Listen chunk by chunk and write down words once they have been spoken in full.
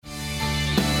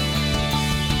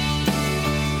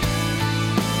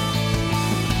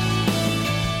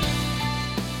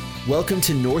Welcome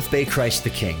to North Bay Christ the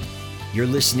King. You're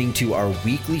listening to our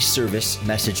weekly service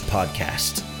message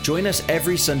podcast. Join us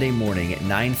every Sunday morning at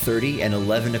 9:30 and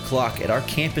 11 o'clock at our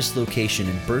campus location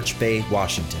in Birch Bay,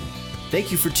 Washington.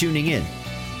 Thank you for tuning in.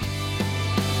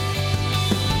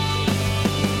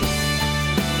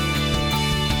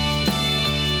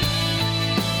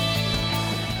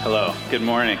 Hello, good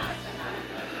morning.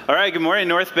 All right, good morning,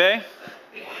 North Bay.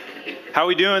 How are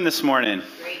we doing this morning?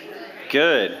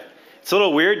 Good. It's a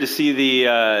little weird to see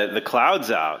the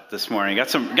clouds out this morning.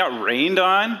 Got rained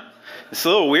on. It's a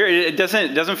little weird. It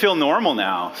doesn't feel normal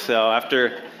now. So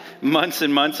after months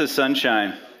and months of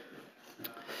sunshine.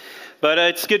 But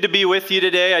it's good to be with you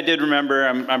today. I did remember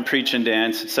I'm preaching,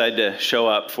 Dan, so decided to show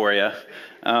up for you.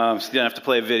 So you don't have to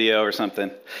play a video or something.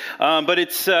 But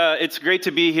it's great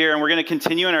to be here, and we're going to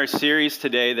continue in our series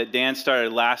today that Dan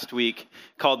started last week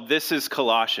called This is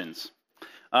Colossians.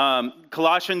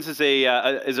 Colossians is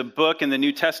a book in the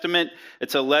New Testament.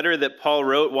 It's a letter that Paul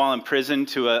wrote while in prison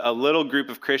to a little group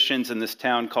of Christians in this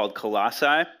town called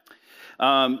Colossae.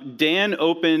 Dan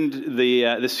opened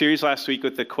the series last week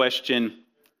with the question,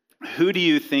 who do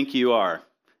you think you are?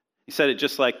 He said it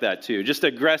just like that too, just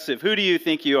aggressive. Who do you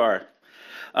think you are?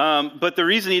 But the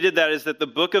reason he did that is that the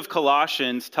book of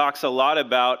Colossians talks a lot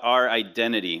about our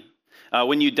identity.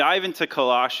 When you dive into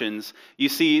Colossians, you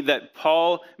see that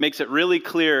Paul makes it really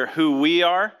clear who we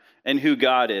are and who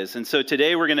God is. And so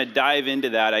today we're going to dive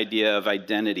into that idea of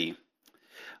identity.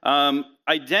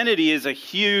 Identity is a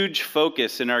huge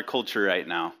focus in our culture right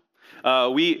now.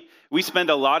 We spend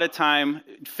a lot of time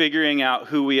figuring out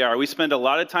who we are. We spend a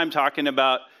lot of time talking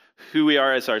about who we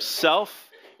are as ourself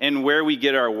and where we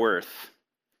get our worth.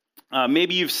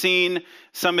 Maybe you've seen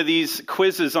some of these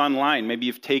quizzes online. Maybe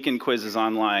you've taken quizzes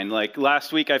online. Like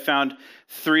last week, I found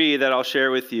 3 that I'll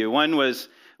share with you. One was,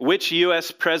 which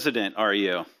U.S. president are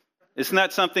you? Isn't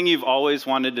that something you've always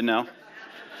wanted to know?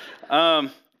 How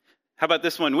about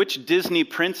this one? Which Disney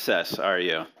princess are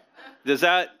you?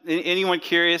 Anyone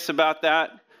curious about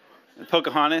that?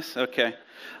 Pocahontas? Okay.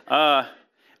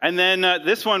 And then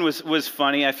this one was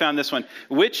funny. I found this one.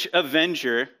 Which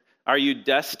Avenger are you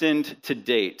destined to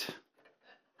date?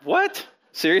 What?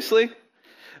 Seriously?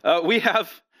 We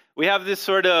have this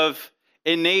sort of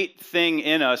innate thing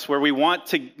in us where we want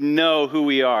to know who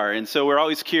we are. And so we're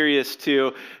always curious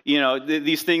to,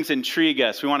 these things intrigue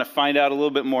us. We want to find out a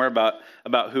little bit more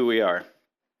about who we are.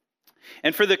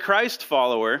 And for the Christ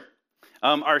follower,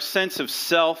 our sense of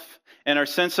self and our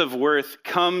sense of worth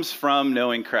comes from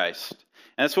knowing Christ.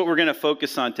 And that's what we're going to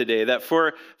focus on today, that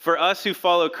for us who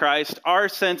follow Christ, our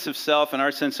sense of self and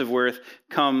our sense of worth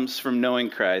comes from knowing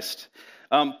Christ.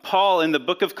 Paul, in the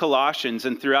book of Colossians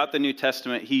and throughout the New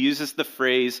Testament, he uses the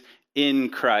phrase, in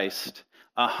Christ,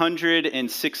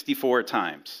 164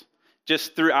 times.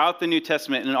 Just throughout the New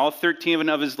Testament, in all 13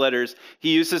 of his letters,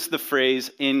 he uses the phrase,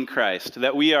 in Christ,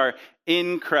 that we are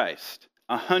in Christ,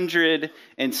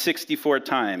 164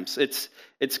 times. It's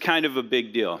kind of a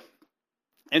big deal.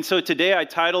 And so today I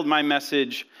titled my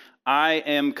message, I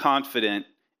am confident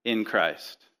in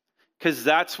Christ. Because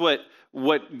that's what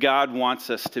God wants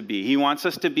us to be. He wants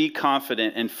us to be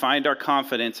confident and find our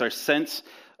confidence, our sense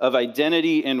of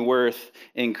identity and worth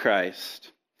in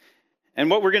Christ. And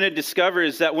what we're going to discover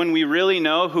is that when we really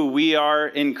know who we are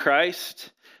in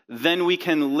Christ, then we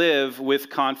can live with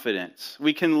confidence.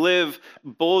 We can live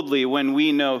boldly when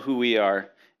we know who we are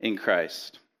in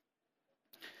Christ.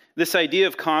 This idea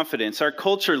of confidence, our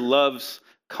culture loves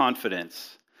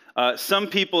confidence. Some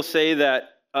people say that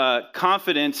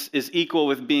confidence is equal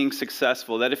with being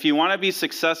successful, that if you want to be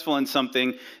successful in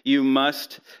something, you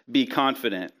must be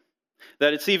confident.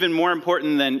 That it's even more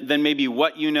important than maybe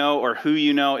what you know or who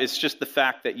you know, it's just the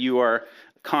fact that you are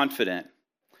confident.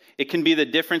 It can be the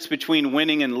difference between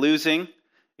winning and losing.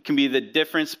 It can be the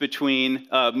difference between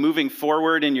moving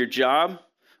forward in your job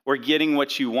or getting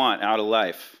what you want out of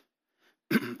life.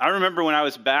 I remember when I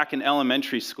was back in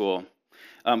elementary school,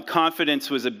 confidence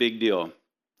was a big deal.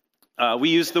 We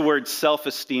used the word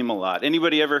self-esteem a lot.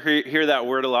 Anybody ever hear that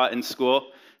word a lot in school?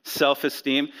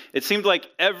 Self-esteem. It seemed like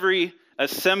every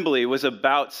assembly was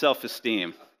about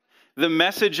self-esteem. The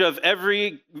message of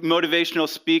every motivational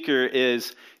speaker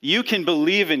is, you can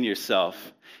believe in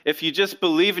yourself. If you just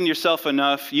believe in yourself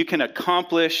enough, you can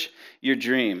accomplish your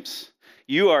dreams.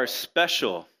 You are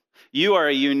special. You are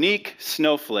a unique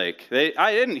snowflake.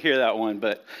 I didn't hear that one,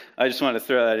 but I just wanted to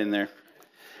throw that in there.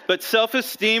 But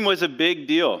self-esteem was a big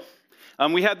deal.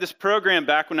 We had this program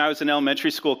back when I was in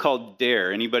elementary school called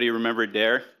DARE. Anybody remember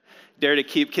DARE? DARE to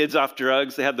keep kids off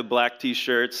drugs. They had the black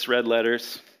T-shirts, red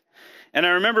letters. And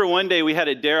I remember one day we had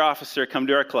a DARE officer come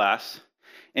to our class,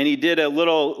 and he did a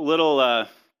little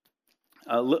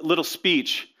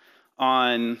speech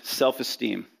on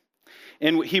self-esteem.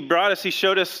 And he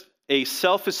showed us a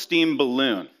self-esteem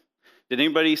balloon. Did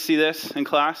anybody see this in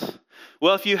class?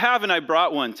 Well, if you haven't, I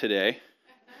brought one today.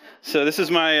 So this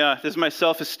is my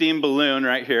self-esteem balloon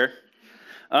right here.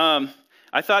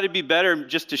 I thought it'd be better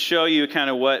just to show you kind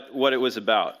of what it was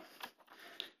about.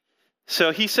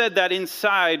 So he said that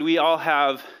inside we all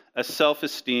have a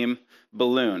self-esteem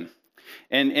balloon.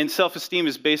 And self-esteem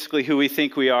is basically who we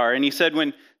think we are. And he said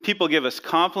when people give us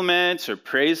compliments or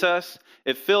praise us,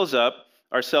 it fills up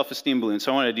our self-esteem balloon.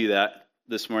 So I want to do that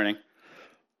this morning.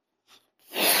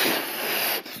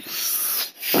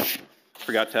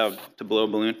 Forgot to blow a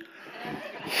balloon.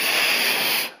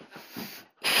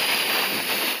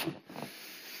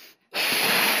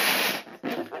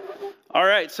 All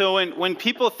right, so when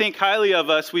people think highly of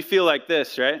us, we feel like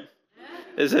this, right?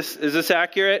 Is this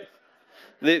accurate?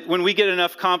 When we get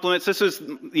enough compliments, this was,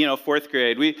 fourth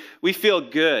grade, we feel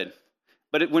good.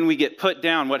 But when we get put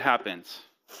down, what happens?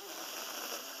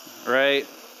 Right?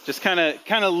 Just kind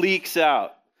of leaks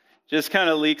out. Just kind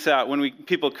of leaks out when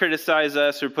people criticize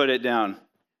us or put it down.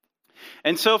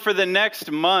 And so for the next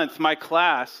month, my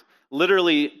class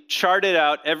literally charted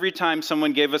out every time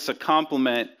someone gave us a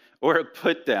compliment or a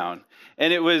put down.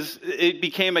 And it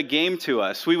became a game to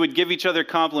us. We would give each other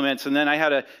compliments, and then I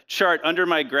had a chart under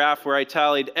my graph where I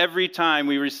tallied every time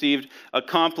we received a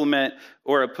compliment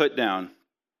or a put down.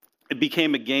 It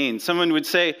became a game. Someone would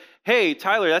say, "Hey,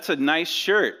 Tyler, that's a nice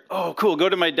shirt." "Oh, cool. Go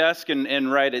to my desk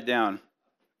and write it down."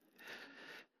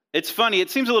 It's funny.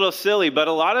 It seems a little silly, but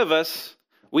a lot of us,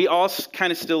 we all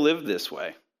kind of still live this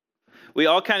way. We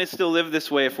all kind of still live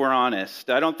this way if we're honest.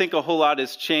 I don't think a whole lot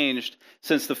has changed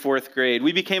since the fourth grade.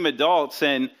 We became adults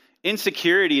and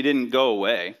insecurity didn't go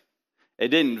away. It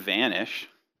didn't vanish.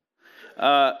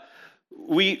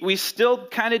 We still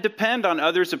kind of depend on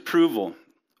others' approval,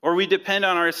 or we depend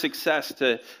on our success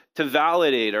to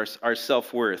validate our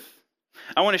self-worth.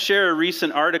 I want to share a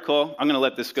recent article. I'm going to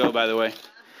let this go, by the way.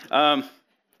 I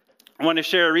want to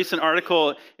share a recent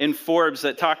article in Forbes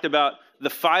that talked about the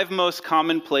 5 most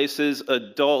common places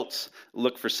adults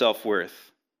look for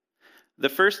self-worth. The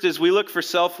first is we look for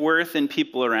self-worth in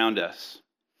people around us.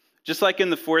 Just like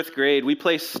in the fourth grade, we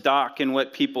place stock in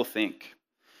what people think.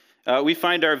 We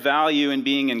find our value in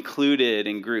being included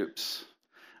in groups.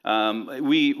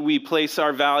 We place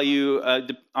our value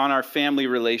on our family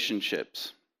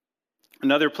relationships.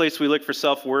 Another place we look for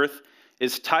self-worth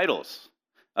is titles.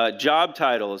 Job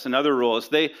titles and other roles.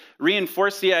 They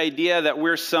reinforce the idea that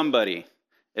we're somebody.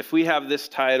 If we have this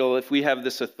title, if we have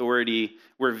this authority,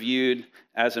 we're viewed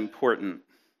as important.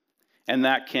 And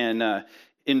that can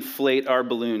inflate our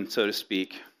balloon, so to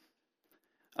speak.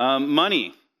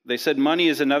 Money. They said money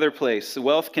is another place.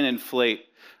 Wealth can inflate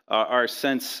our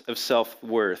sense of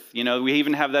self-worth. We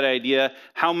even have that idea,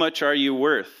 how much are you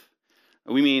worth?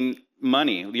 We mean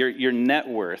money, your net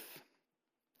worth.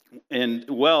 And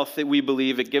wealth, we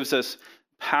believe, it gives us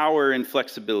power and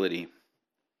flexibility.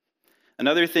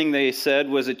 Another thing they said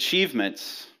was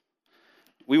achievements.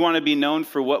 We want to be known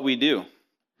for what we do.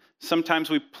 Sometimes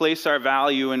we place our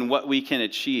value in what we can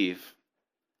achieve.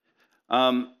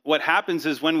 What happens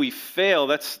is when we fail,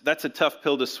 that's a tough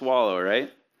pill to swallow,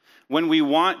 right? When we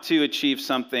want to achieve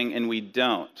something and we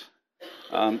don't,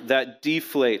 that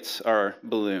deflates our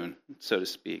balloon, so to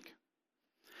speak.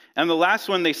 And the last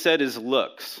one they said is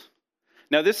looks.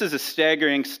 Now, this is a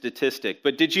staggering statistic,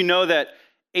 but did you know that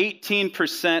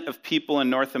 18% of people in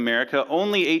North America,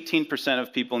 only 18%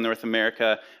 of people in North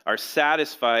America are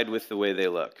satisfied with the way they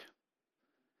look?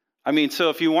 I mean, so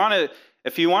if you want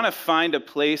to find a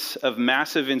place of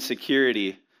massive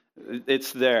insecurity,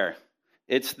 it's there.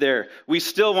 It's there. We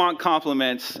still want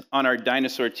compliments on our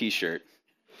dinosaur t-shirt.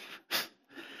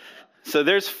 So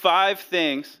there's 5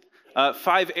 things,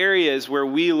 5 areas where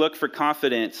we look for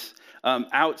confidence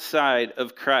outside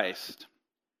of Christ.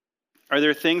 Are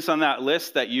there things on that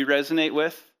list that you resonate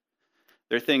with?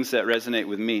 There are things that resonate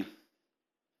with me.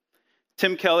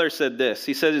 Tim Keller said this.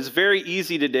 He said, "It's very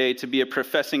easy today to be a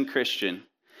professing Christian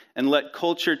and let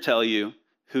culture tell you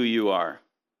who you are.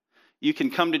 You can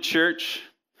come to church,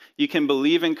 you can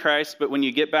believe in Christ, but when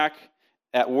you get back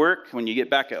at work, when you get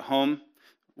back at home,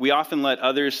 we often let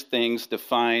others' things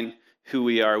define who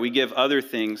we are. We give other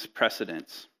things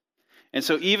precedence." And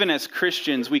so even as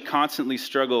Christians, we constantly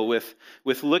struggle with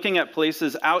looking at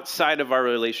places outside of our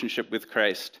relationship with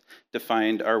Christ to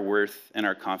find our worth and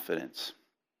our confidence.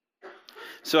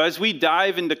 So as we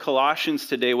dive into Colossians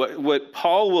today, what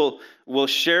Paul will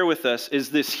share with us is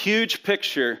this huge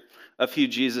picture of who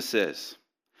Jesus is.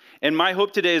 And my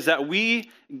hope today is that we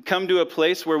come to a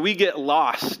place where we get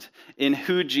lost in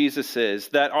who Jesus is,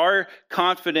 that our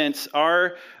confidence,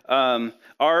 our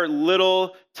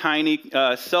little tiny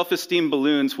self-esteem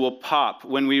balloons will pop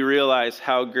when we realize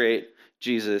how great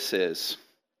Jesus is.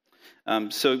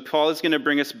 So Paul is going to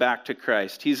bring us back to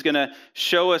Christ. He's going to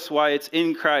show us why it's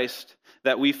in Christ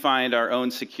that we find our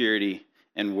own security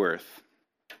and worth.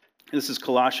 This is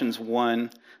Colossians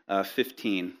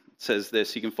 1:15. It says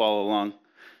this. You can follow along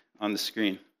on the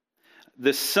screen.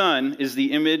 The Son is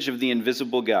the image of the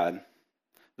invisible God,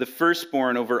 the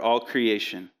firstborn over all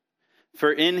creation.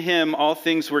 For in him all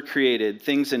things were created,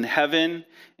 things in heaven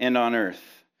and on earth,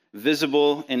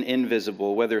 visible and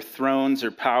invisible, whether thrones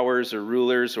or powers or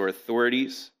rulers or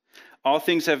authorities. All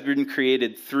things have been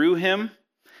created through him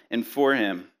and for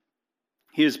him.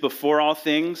 He is before all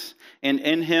things, and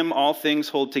in him all things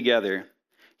hold together.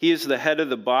 He is the head of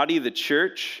the body, the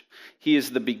church. He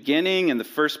is the beginning and the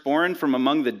firstborn from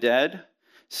among the dead,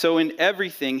 so in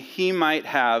everything he might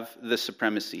have the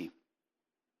supremacy.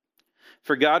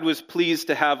 For God was pleased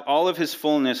to have all of his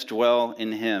fullness dwell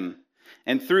in him,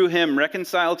 and through him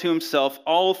reconcile to himself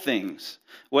all things,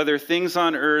 whether things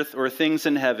on earth or things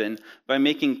in heaven, by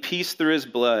making peace through his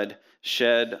blood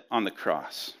shed on the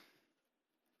cross.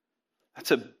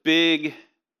 That's a big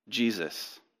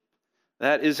Jesus.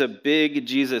 That is a big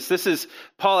Jesus.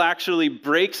 Paul actually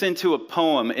breaks into a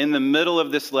poem in the middle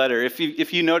of this letter. If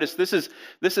you notice, this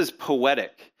is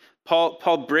poetic.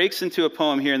 Paul breaks into a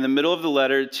poem here in the middle of the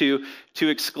letter to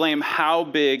exclaim how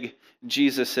big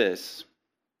Jesus is.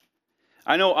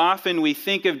 I know often we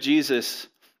think of Jesus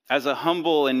as a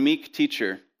humble and meek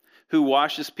teacher who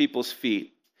washes people's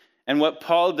feet. And what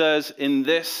Paul does in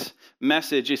this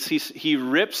message is he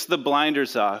rips the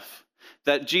blinders off,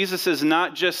 that Jesus is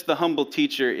not just the humble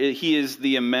teacher, he is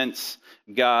the immense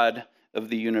God of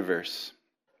the universe.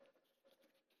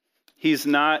 He's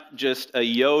not just a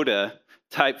Yoda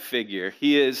type figure.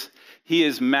 He is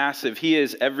massive. He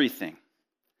is everything.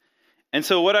 And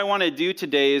so what I want to do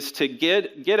today is to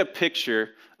get a picture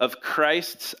of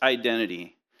Christ's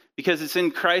identity, because it's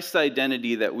in Christ's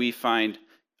identity that we find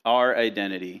our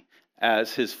identity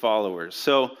as his followers.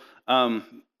 So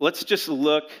let's just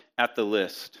look at the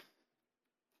list,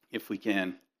 if we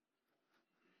can.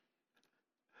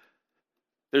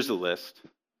 There's a list.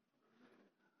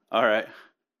 All right.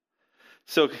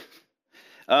 So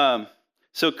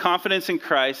confidence in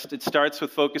Christ, it starts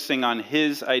with focusing on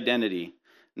his identity,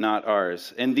 not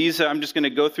ours. And I'm just going to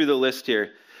go through the list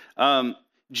here.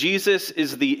 Jesus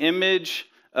is the image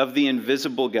of the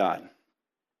invisible God.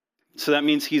 So that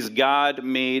means he's God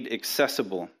made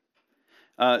accessible.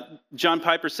 John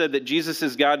Piper said that Jesus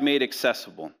is God made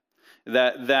accessible.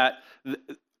 That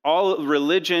all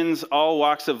religions, all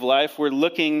walks of life, we're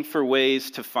looking for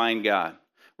ways to find God.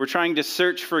 We're trying to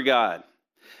search for God.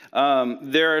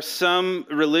 There are some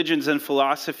religions and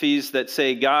philosophies that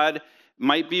say God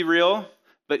might be real,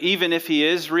 but even if he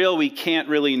is real, we can't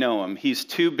really know him. He's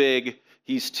too big,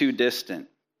 he's too distant.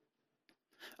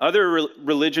 Other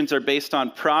religions are based on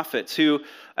prophets who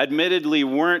admittedly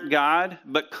weren't God,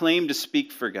 but claimed to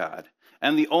speak for God.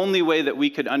 And the only way that we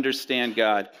could understand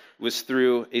God was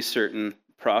through a certain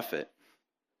prophet.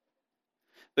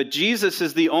 But Jesus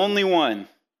is the only one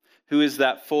who is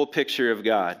that full picture of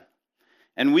God.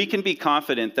 And we can be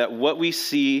confident that what we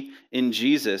see in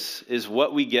Jesus is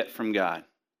what we get from God.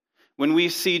 When we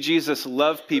see Jesus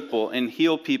love people and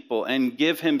heal people and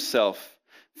give himself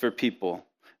for people,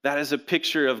 that is a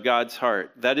picture of God's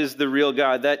heart. That is the real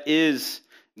God. That is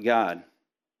God.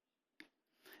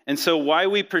 And so why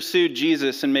we pursue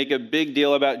Jesus and make a big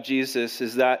deal about Jesus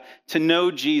is that to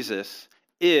know Jesus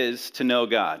is to know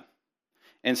God.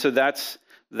 And so that's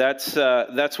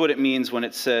what it means when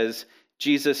it says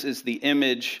Jesus is the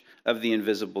image of the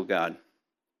invisible God.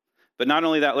 But not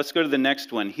only that, let's go to the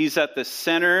next one. He's at the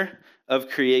center of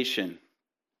creation.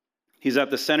 He's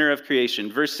at the center of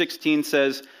creation. Verse 16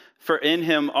 says, "For in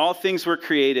him all things were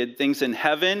created, things in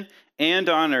heaven and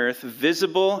on earth,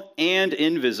 visible and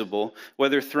invisible,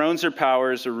 whether thrones or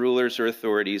powers or rulers or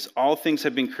authorities. All things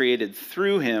have been created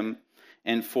through him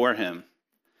and for him."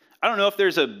 I don't know if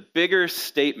there's a bigger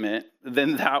statement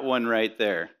than that one right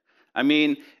there. I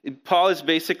mean, Paul is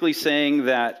basically saying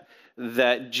that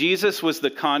Jesus was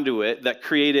the conduit that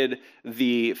created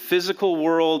the physical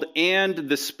world and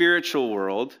the spiritual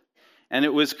world, and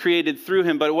it was created through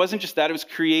him. But it wasn't just that, it was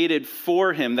created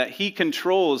for him, that he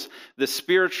controls the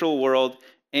spiritual world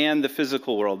and the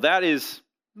physical world.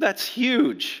 That's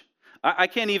huge. I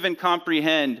can't even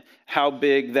comprehend how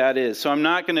big that is. So I'm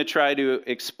not going to try to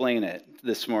explain it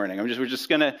this morning. We're just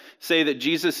going to say that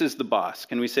Jesus is the boss.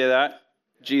 Can we say that?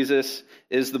 Jesus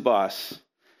is the boss.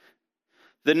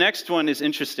 The next one is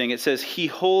interesting. It says he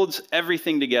holds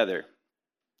everything together.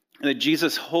 that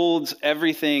Jesus holds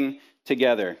everything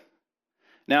together.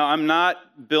 Now, I'm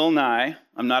not Bill Nye.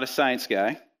 I'm not a science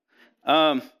guy.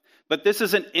 But this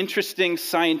is an interesting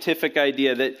scientific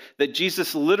idea that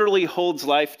Jesus literally holds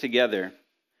life together.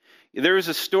 There was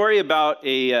a story about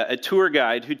a tour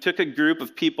guide who took a group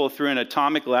of people through an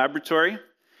atomic laboratory,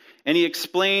 and he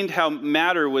explained how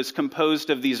matter was composed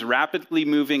of these rapidly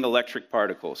moving electric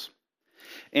particles.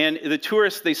 And the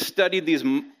tourists, they studied these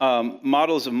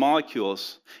models of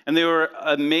molecules, and they were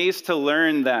amazed to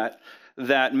learn that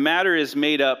matter is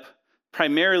made up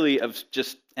primarily of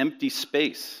just empty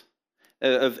space.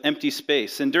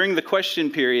 And during the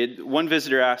question period, one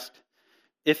visitor asked,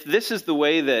 if this is the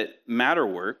way that matter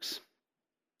works,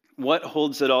 what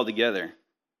holds it all together?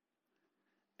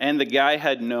 And the guy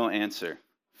had no answer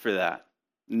for that.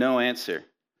 No answer.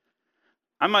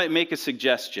 I might make a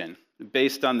suggestion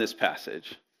based on this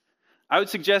passage. I would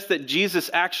suggest that Jesus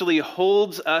actually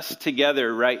holds us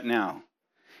together right now.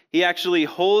 He actually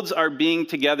holds our being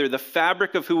together. The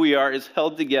fabric of who we are is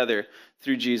held together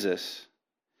through Jesus.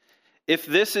 If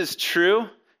this is true,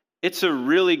 it's a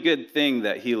really good thing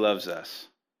that he loves us,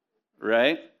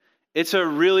 right? It's a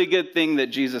really good thing that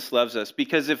Jesus loves us,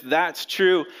 because if that's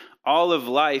true, all of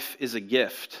life is a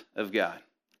gift of God.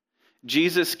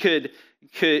 Jesus could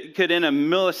in a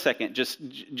millisecond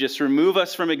just remove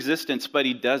us from existence, but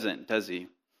he doesn't, does he?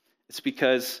 It's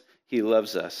because he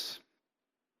loves us.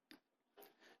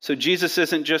 So Jesus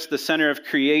isn't just the center of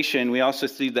creation. We also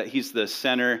see that he's the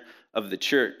center of the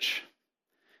church.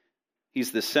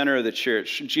 He's the center of the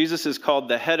church. Jesus is called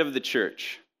the head of the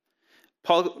church.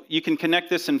 Paul, you can connect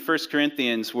this in 1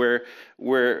 Corinthians where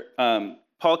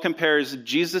Paul compares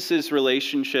Jesus'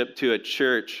 relationship to a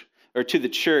church, or to the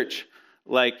church,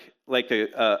 like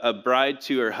a bride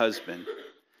to her husband.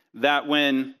 That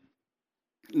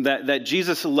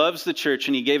Jesus loves the church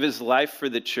and he gave his life for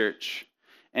the church.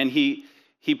 And he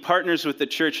partners with the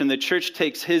church, and the church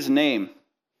takes his name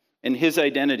and his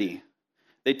identity.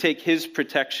 They take his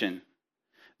protection.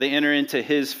 They enter into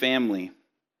his family.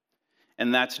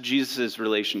 And that's Jesus'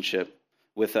 relationship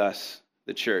with us,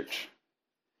 the church.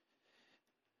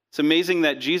 It's amazing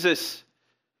that Jesus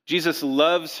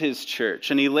loves his church,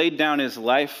 and he laid down his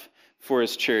life for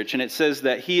his church. And it says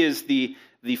that he is the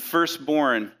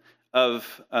firstborn of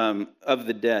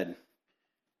the dead,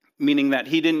 meaning that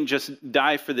he didn't just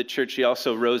die for the church, he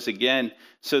also rose again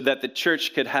so that the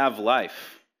church could have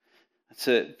life. It's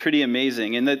pretty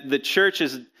amazing. And the church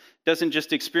doesn't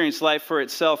just experience life for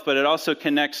itself, but it also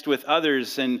connects with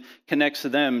others and connects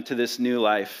them to this new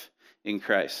life in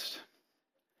Christ.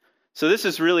 So this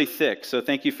is really thick, so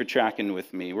thank you for tracking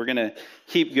with me. We're going to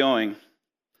keep going.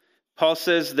 Paul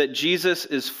says that Jesus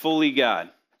is fully God.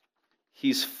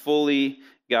 He's fully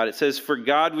God. It says, for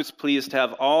God was pleased to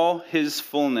have all his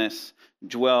fullness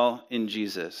dwell in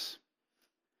Jesus.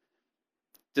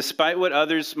 Despite what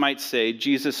others might say,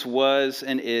 Jesus was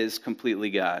and is completely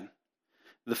God.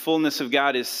 The fullness of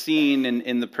God is seen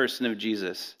in the person of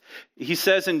Jesus. He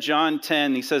says in John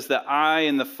 10, he says that I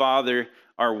and the Father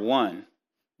are one.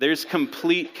 There's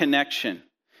complete connection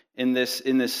in this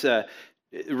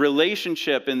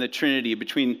relationship in the Trinity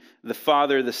between the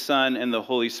Father, the Son, and the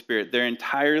Holy Spirit. They're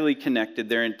entirely connected.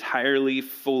 They're entirely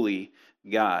fully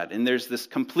God. And there's this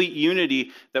complete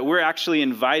unity that we're actually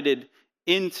invited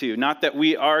into. Not that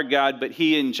we are God, but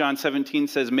he in John 17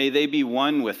 says, may they be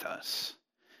one with us.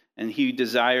 And he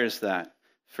desires that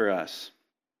for us.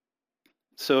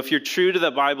 So if you're true to the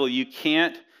Bible, you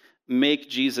can't make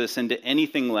Jesus into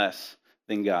anything less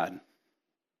than God.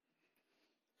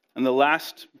 And the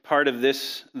last part of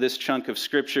this chunk of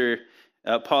Scripture,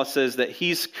 Paul says that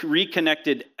he's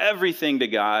reconnected everything to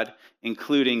God,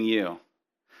 including you.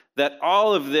 That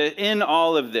in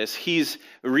all of this, he's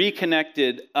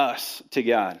reconnected us to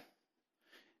God.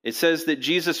 It says that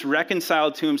Jesus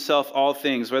reconciled to himself all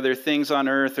things, whether things on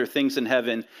earth or things in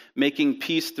heaven, making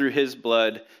peace through his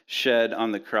blood shed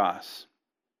on the cross.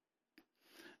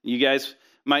 You guys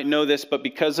might know this, but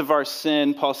because of our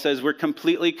sin, Paul says we're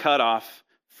completely cut off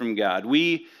from God.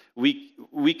 We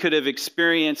could have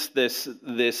experienced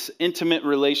this intimate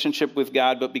relationship with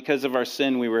God, but because of our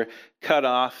sin, we were cut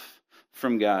off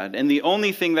from God. And the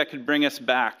only thing that could bring us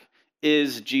back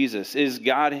is Jesus, is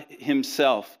God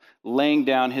himself laying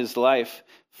down his life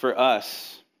for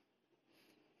us.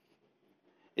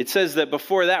 It says that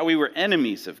before that we were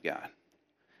enemies of God.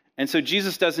 And so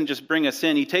Jesus doesn't just bring us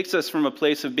in. He takes us from a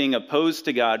place of being opposed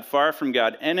to God, far from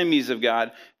God, enemies of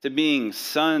God, to being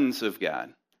sons of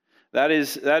God. That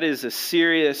is a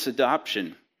serious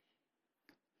adoption.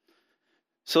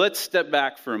 So let's step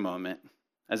back for a moment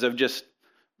as I've just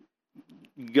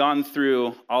gone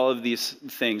through all of these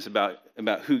things about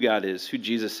who God is, who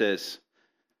Jesus is,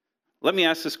 let me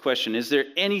ask this question. Is there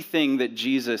anything that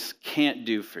Jesus can't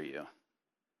do for you?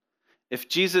 If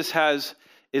Jesus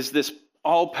is this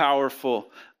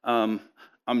all-powerful,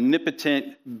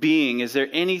 omnipotent being, is there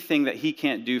anything that he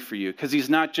can't do for you? Because he's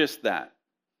not just that.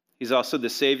 He's also the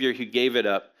Savior who gave it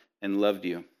up and loved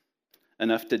you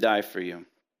enough to die for you.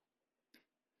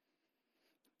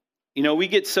 You know, we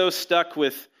get so stuck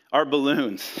with our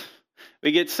balloons.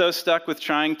 We get so stuck with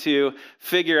trying to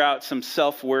figure out some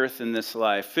self-worth in this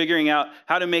life, figuring out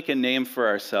how to make a name for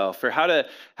ourselves, or how to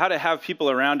have people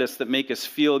around us that make us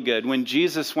feel good, when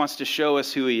Jesus wants to show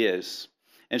us who he is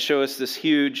and show us this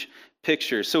huge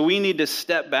picture. So we need to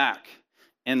step back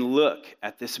and look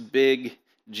at this big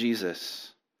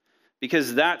Jesus,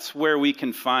 because that's where we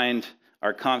can find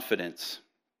our confidence.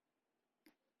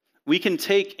 We can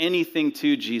take anything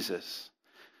to Jesus.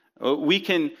 We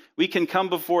can come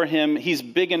before him. He's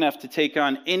big enough to take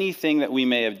on anything that we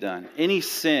may have done. Any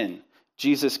sin,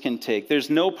 Jesus can take. There's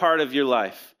no part of your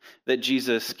life that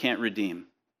Jesus can't redeem.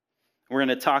 We're going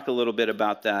to talk a little bit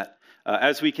about that.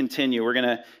 As we continue, we're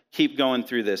going to keep going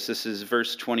through this. This is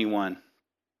verse 21.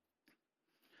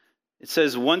 It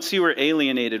says, once you were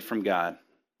alienated from God,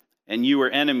 and you were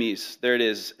enemies. There it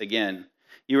is again.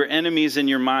 You were enemies in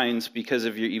your minds because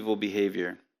of your evil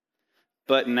behavior.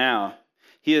 But now,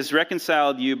 he has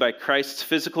reconciled you by Christ's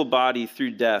physical body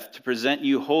through death to present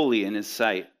you holy in his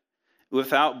sight,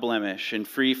 without blemish and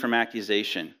free from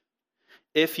accusation.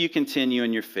 If you continue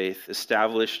in your faith,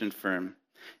 established and firm,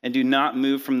 and do not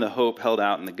move from the hope held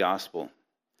out in the gospel.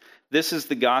 This is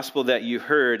the gospel that you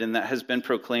heard and that has been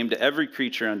proclaimed to every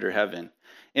creature under heaven,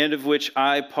 and of which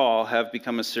I, Paul, have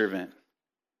become a servant.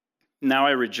 Now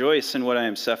I rejoice in what I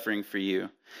am suffering for you,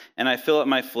 and I fill up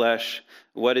my flesh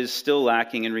what is still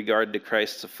lacking in regard to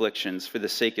Christ's afflictions for the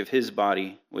sake of his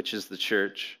body, which is the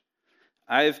church.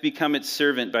 I have become its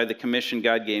servant by the commission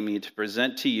God gave me to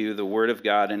present to you the word of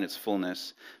God in its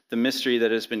fullness, the mystery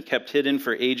that has been kept hidden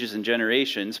for ages and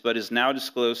generations, but is now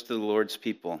disclosed to the Lord's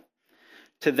people.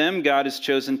 To them God has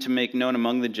chosen to make known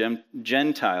among the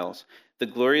Gentiles the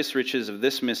glorious riches of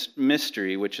this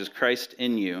mystery, which is Christ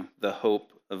in you, the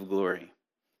hope of glory.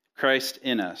 Christ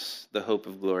in us, the hope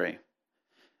of glory.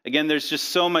 Again, there's just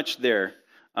so much there,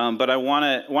 but I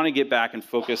want to get back and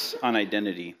focus on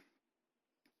identity.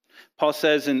 Paul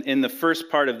says in the first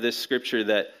part of this scripture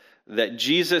that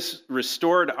Jesus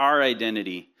restored our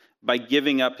identity by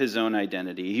giving up his own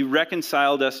identity. He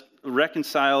reconciled us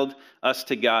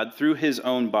to God through his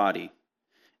own body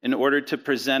in order to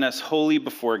present us holy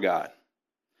before God.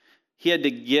 He had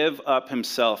to give up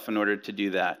himself in order to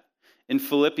do that. In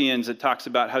Philippians, it talks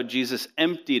about how Jesus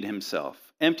emptied himself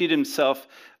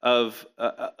of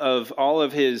all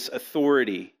of his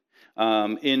authority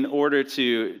in order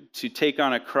to take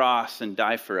on a cross and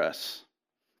die for us.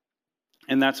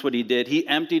 And that's what he did. He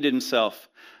emptied himself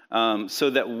so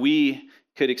that we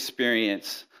could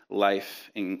experience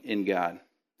life in God.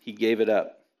 He gave it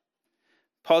up.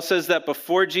 Paul says that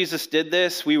before Jesus did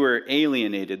this, we were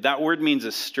alienated. That word means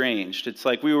estranged. It's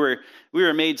like we were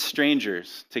made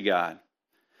strangers to God.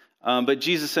 But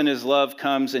Jesus in his love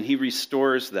comes and he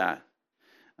restores that.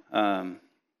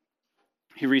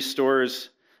 He restores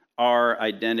our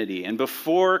identity. And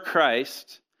before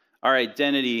Christ, our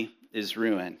identity is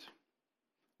ruined.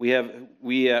 We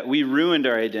ruined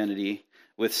our identity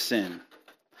with sin.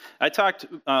 I talked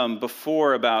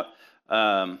before about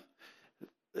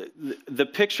the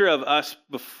picture of us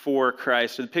before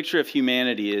Christ, or the picture of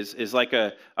humanity is like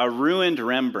a ruined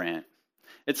Rembrandt.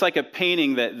 It's like a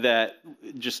painting that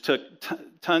just took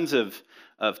tons of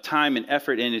time and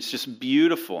effort, and it's just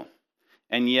beautiful,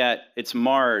 and yet it's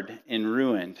marred and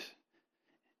ruined.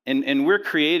 And we're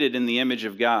created in the image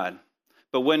of God,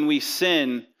 but when we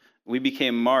sin, we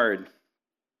became marred.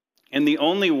 And the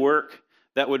only work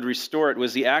that would restore it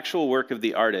was the actual work of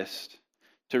the artist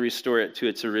to restore it to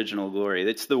its original glory.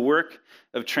 It's the work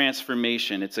of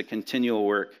transformation. It's a continual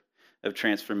work of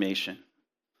transformation.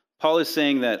 Paul is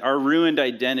saying that our ruined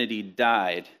identity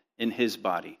died in his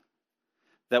body.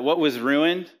 That what was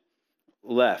ruined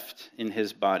left in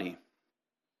his body.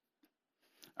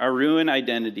 Our ruined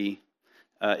identity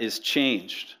is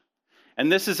changed.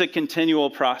 And this is a continual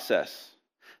process.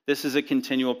 This is a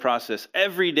continual process.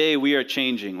 Every day we are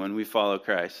changing when we follow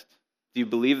Christ. Do you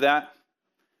believe that?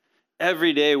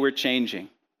 Every day we're changing.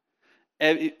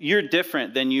 You're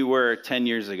different than you were 10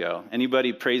 years ago.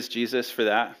 Anybody praise Jesus for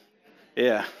that?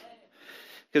 Yeah.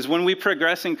 Because when we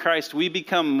progress in Christ, we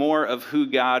become more of who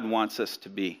God wants us to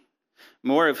be.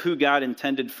 More of who God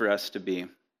intended for us to be.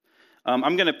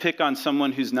 I'm going to pick on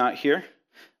someone who's not here.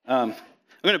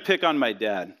 going to pick on my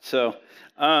dad. So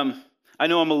I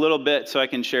know him a little bit, so I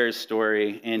can share his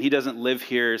story. And he doesn't live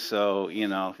here, so,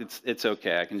 it's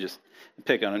okay. I can just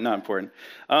pick on him. Not important.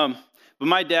 But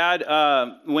my dad,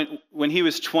 when he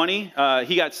was 20,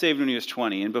 he got saved when he was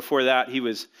 20. And before that, he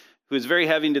was very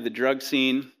heavy into the drug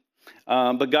scene.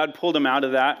 But God pulled him out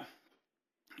of that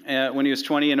when he was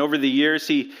 20. And over the years,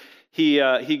 he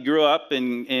grew up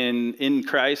in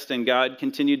Christ, and God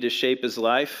continued to shape his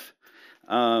life.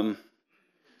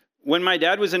 When my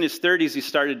dad was in his 30s, he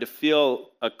started to feel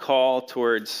a call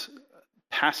towards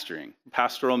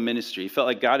pastoral ministry. He felt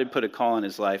like God had put a call on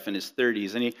his life in his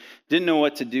 30s, and he didn't know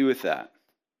what to do with that.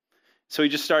 So he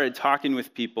just started talking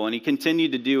with people, and he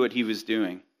continued to do what he was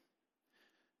doing.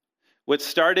 What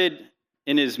started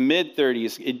in his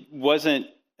mid-30s,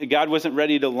 God wasn't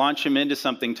ready to launch him into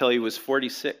something until he was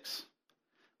 46.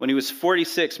 When he was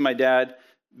 46, my dad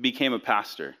became a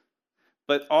pastor.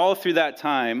 But all through that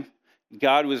time,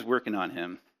 God was working on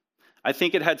him. I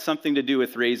think it had something to do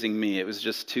with raising me. It was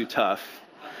just too tough.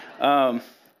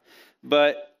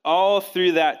 But all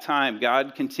through that time,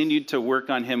 God continued to work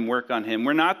on him.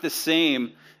 We're not the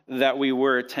same that we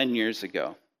were 10 years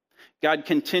ago. God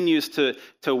continues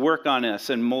to work on us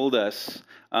and mold us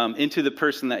into the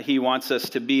person that he wants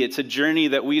us to be. It's a journey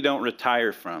that we don't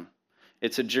retire from.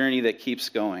 It's a journey that keeps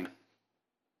going.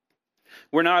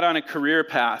 We're not on a career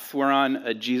path. We're on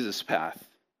a Jesus path.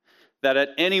 That at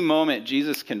any moment,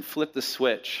 Jesus can flip the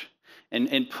switch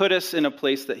and put us in a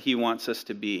place that he wants us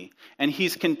to be. And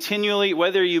he's continually,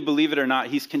 whether you believe it or not,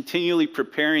 he's continually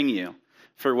preparing you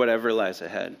for whatever lies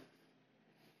ahead.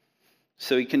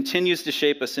 So he continues to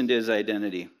shape us into his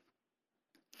identity.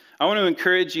 I want to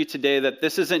encourage you today that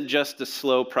this isn't just a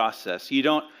slow process. You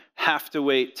don't have to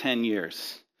wait 10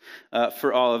 years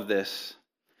for all of this.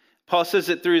 Paul says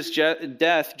that through his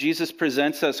death, Jesus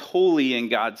presents us holy in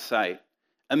God's sight.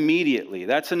 Immediately.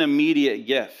 That's an immediate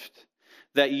gift.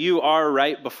 That you are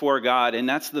right before God, and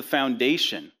that's the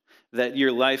foundation that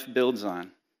your life builds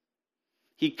on.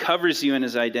 He covers you in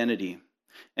his identity,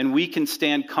 and we can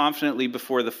stand confidently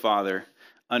before the Father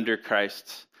under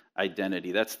Christ's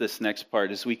identity. That's this next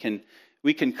part, is we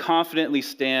can confidently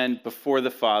stand before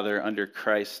the Father under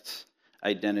Christ's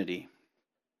identity.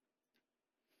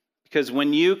 Because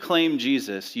when you claim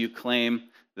Jesus, you claim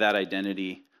that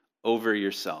identity over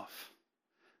yourself.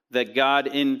 That God,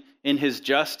 in his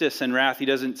justice and wrath, he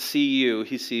doesn't see you,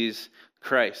 he sees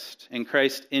Christ, and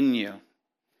Christ in you.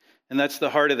 And that's the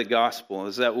heart of the gospel,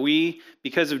 is that we,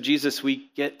 because of Jesus, we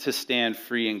get to stand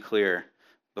free and clear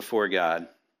before God.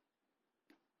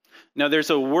 Now, there's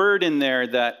a word in there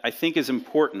that I think is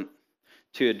important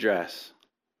to address.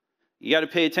 You got to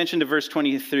pay attention to verse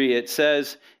 23. It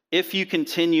says, if you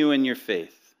continue in your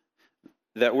faith.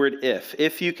 That word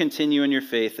if you continue in your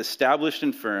faith, established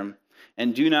and firm,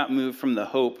 and do not move from the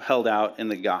hope held out in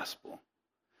the gospel.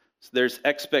 So there's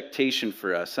expectation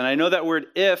for us. And I know that word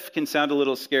if can sound a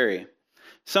little scary.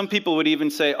 Some people would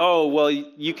even say, oh, well,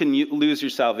 you can lose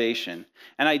your salvation.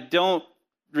 And I don't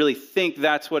really think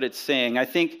that's what it's saying. I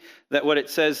think that what it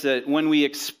says that when we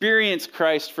experience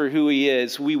Christ for who he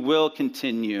is, we will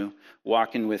continue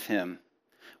walking with him.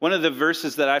 One of the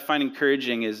verses that I find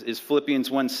encouraging is Philippians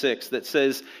 1:6 that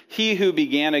says, he who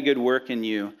began a good work in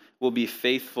you will be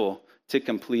faithful to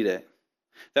complete it.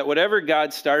 That whatever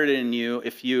God started in you,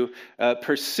 if you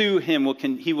pursue him,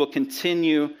 he will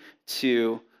continue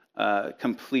to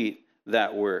complete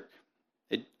that work.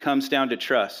 It comes down to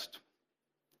trust.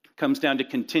 It comes down to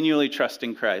continually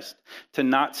trusting Christ, to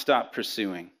not stop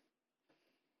pursuing.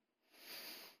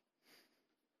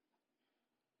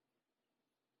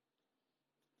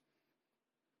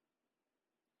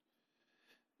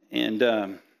 And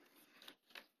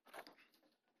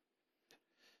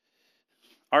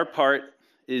our part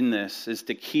in this is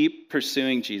to keep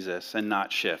pursuing Jesus and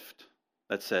not shift.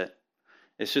 That's it.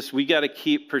 It's just we got to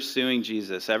keep pursuing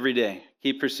Jesus every day.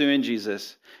 Keep pursuing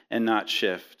Jesus and not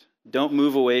shift. Don't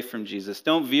move away from Jesus.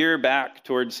 Don't veer back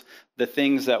towards the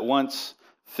things that once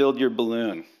filled your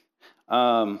balloon.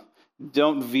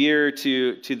 Don't veer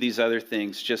to these other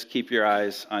things. Just keep your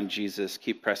eyes on Jesus.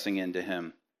 Keep pressing into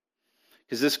him.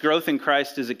 Because this growth in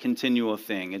Christ is a continual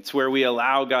thing. It's where we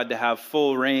allow God to have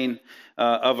full reign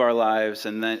of our lives,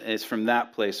 and then it's from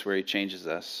that place where he changes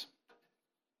us.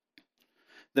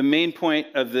 The main point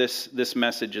of this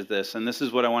message is this, and this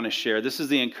is what I want to share. This is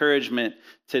the encouragement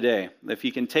today. If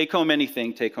you can take home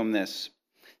anything, take home this.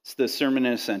 It's the sermon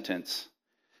in a sentence.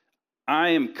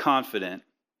 I am confident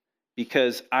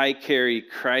because I carry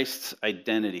Christ's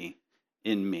identity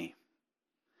in me.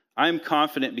 I'm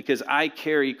confident because I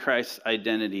carry Christ's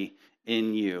identity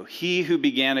in you. He who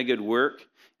began a good work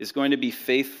is going to be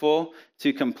faithful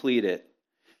to complete it.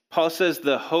 Paul says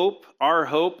our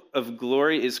hope of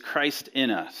glory is Christ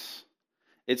in us.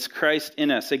 It's Christ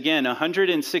in us. Again,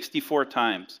 164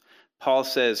 times, Paul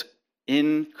says,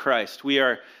 in Christ. We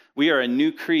are a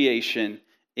new creation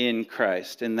in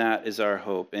Christ, and that is our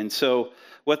hope. And so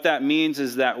what that means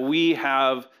is that we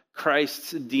have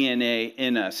Christ's DNA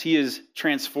in us. He is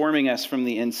transforming us from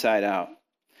the inside out,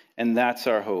 and that's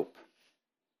our hope.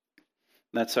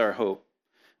 That's our hope.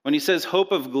 When he says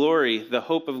hope of glory, the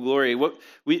hope of glory, what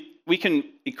we can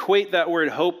equate that word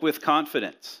hope with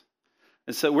confidence.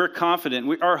 And so we're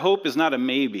confident. Our hope is not a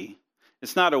maybe.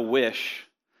 It's not a wish.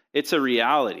 It's a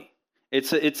reality.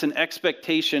 It's an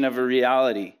expectation of a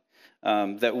reality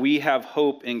that we have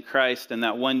hope in Christ and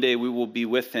that one day we will be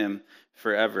with him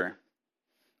forever.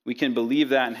 We can believe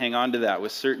that and hang on to that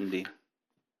with certainty.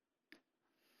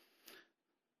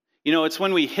 You know, it's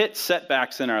when we hit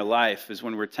setbacks in our life is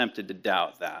when we're tempted to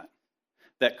doubt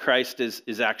that Christ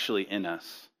is actually in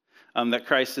us, that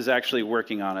Christ is actually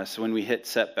working on us when we hit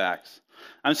setbacks.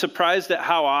 I'm surprised at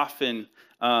how often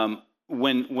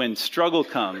when struggle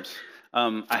comes,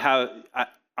 I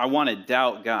want to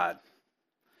doubt God.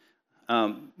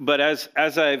 But as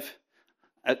I've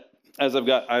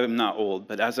got, I'm not old,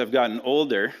 but as I've gotten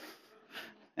older,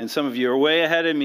 and some of you are way ahead of me